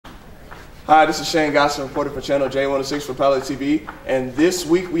Hi, this is Shane Gosson, reporter for Channel J106 for Pilot TV, and this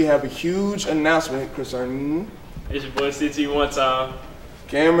week we have a huge announcement concerning... It's your boy CT one time.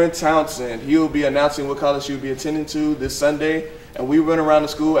 Cameron Townsend. He will be announcing what college he will be attending to this Sunday, and we run around the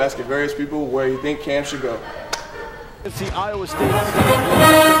school asking various people where you think Cam should go. See Iowa State.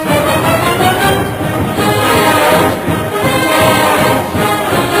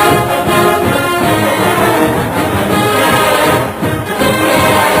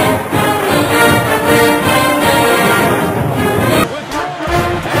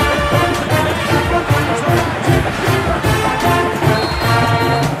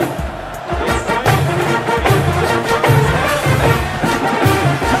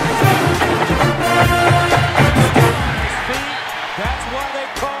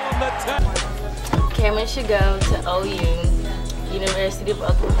 Cameron should go to OU, University of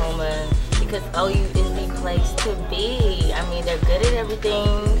Oklahoma, because OU is the place to be. I mean, they're good at everything.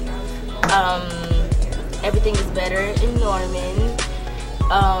 Everything is better in Norman.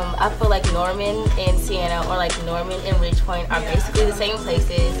 I feel like Norman and Siena, or like Norman and Ridge Point, are basically the same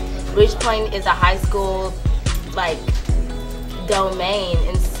places. Ridge Point is a high school, like, domain,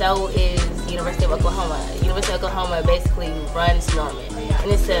 and so is University of Oklahoma. University of Oklahoma basically runs Norman,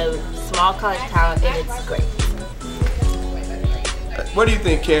 and it's a small college town, and it's great. What do you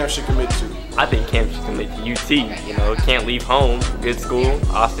think Cam should commit to? I think Cam should commit to UT. Can't leave home. Good school,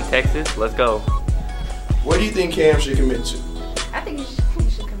 Austin, Texas. Let's go. What do you think Cam should commit to? I think he should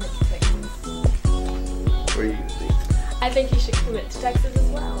commit to Texas. Where do you think? I think he should commit to Texas as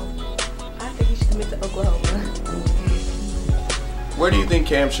well. I think he should commit to Oklahoma. Where do you think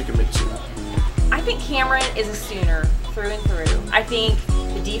Cam should commit to? I think Cameron is a Sooner through and through. I think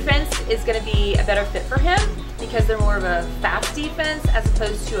the defense is going to be a better fit for him because they're more of a fast defense as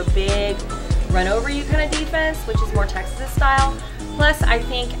opposed to a big run over you kind of defense, which is more Texas style. Plus, I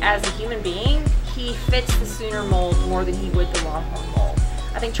think as a human being, he fits the Sooner mold more than he would the Longhorn mold.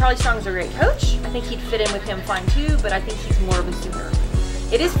 I think Charlie Strong is a great coach. I think he'd fit in with him fine too, but I think he's more of a Sooner.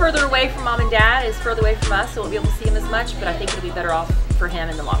 It is further away from mom and dad, it's further away from us, so we'll be able to see him as much, but I think it'll be better off for him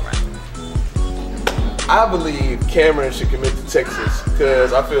in the long run. I believe Cameron should commit to Texas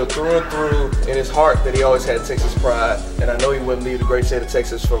because I feel through and through in his heart that he always had Texas pride, and I know he wouldn't leave the great state of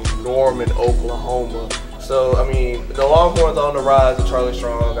Texas from Norman, Oklahoma. So, I mean, the Longhorns are on the rise of Charlie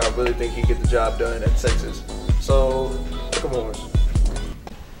Strong. I really think he'd get the job done at Texas. So, look at Horns.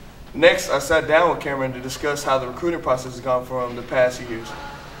 Next, I sat down with Cameron to discuss how the recruiting process has gone from the past years.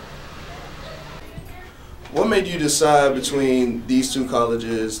 What made you decide between these two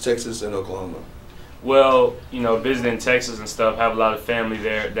colleges, Texas and Oklahoma? Well, visiting Texas and stuff, have a lot of family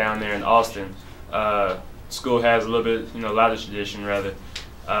down there in Austin. School has a little bit, a lot of tradition rather.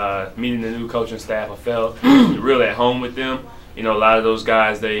 Meeting the new coaching staff, I felt really at home with them. A lot of those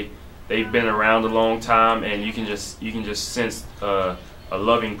guys, they've been around a long time, and you can just sense a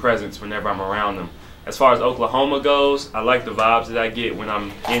loving presence whenever I'm around them. As far as Oklahoma goes, I like the vibes that I get when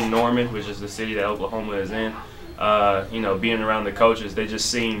I'm in Norman, which is the city that Oklahoma is in. Being around the coaches, they just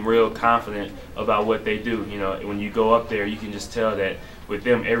seem real confident about what they do. When you go up there, you can just tell that with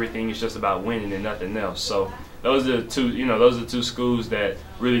them, everything is just about winning and nothing else. So those are the two, those are the two schools that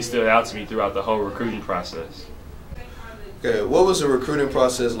really stood out to me throughout the whole recruiting process. Okay, what was the recruiting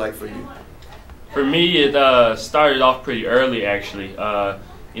process like for you? For me, it started off pretty early, actually. I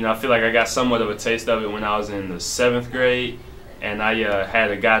feel like I got somewhat of a taste of it when I was in the 7th grade. And I had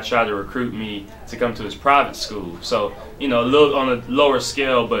a guy try to recruit me to come to his private school. So, a little on a lower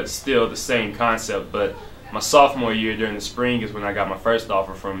scale, but still the same concept. But my sophomore year during the spring is when I got my first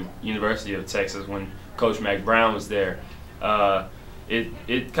offer from University of Texas when Coach Mac Brown was there. It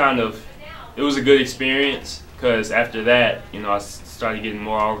was a good experience because after that, I started getting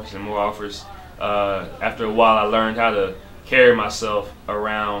more offers and more offers. After a while, I learned how to carry myself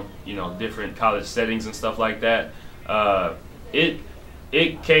around, different college settings and stuff like that. It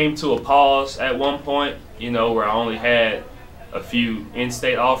came to a pause at one point, where I only had a few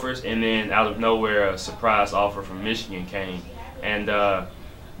in-state offers, and then out of nowhere a surprise offer from Michigan came. And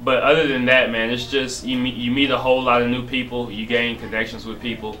but other than that, man, it's just you meet a whole lot of new people, you gain connections with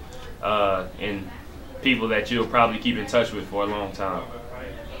people, and people that you'll probably keep in touch with for a long time.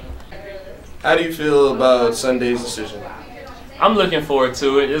 How do you feel about Sunday's decision? I'm looking forward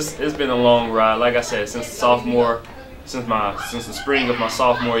to it. It's been a long ride. Like I said, since the spring of my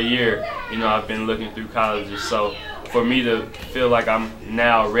sophomore year, I've been looking through colleges. So for me to feel like I'm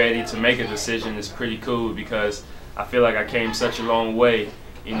now ready to make a decision is pretty cool because I feel like I came such a long way.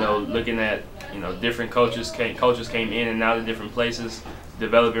 Looking at different coaches came in and out of different places,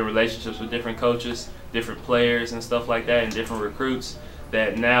 developing relationships with different coaches, different players and stuff like that, and different recruits.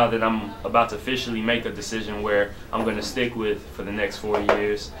 that now that I'm about to officially make a decision where I'm going to stick with for the next 4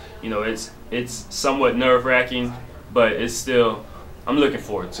 years. You know, it's somewhat nerve-wracking, but it's still, I'm looking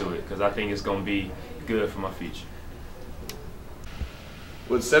forward to it because I think it's going to be good for my future.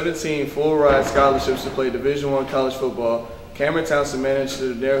 With 17 full-ride scholarships to play Division I college football, Cameron Townsend managed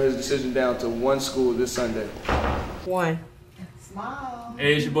to narrow his decision down to one school this Sunday. One.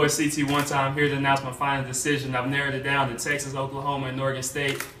 Hey, it's your boy CT One Time here to announce my final decision. I've narrowed it down to Texas, Oklahoma, and Oregon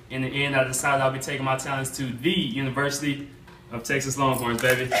State. In the end, I decided I'll be taking my talents to the University of Texas Longhorns,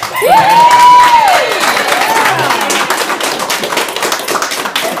 baby.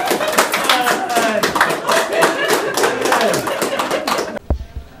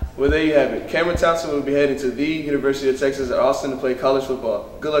 Well, there you have it. Cameron Townsend will be heading to the University of Texas at Austin to play college football.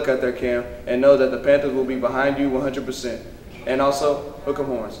 Good luck out there, Cam, and know that the Panthers will be behind you 100%. And also, hook 'em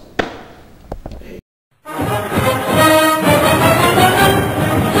horns.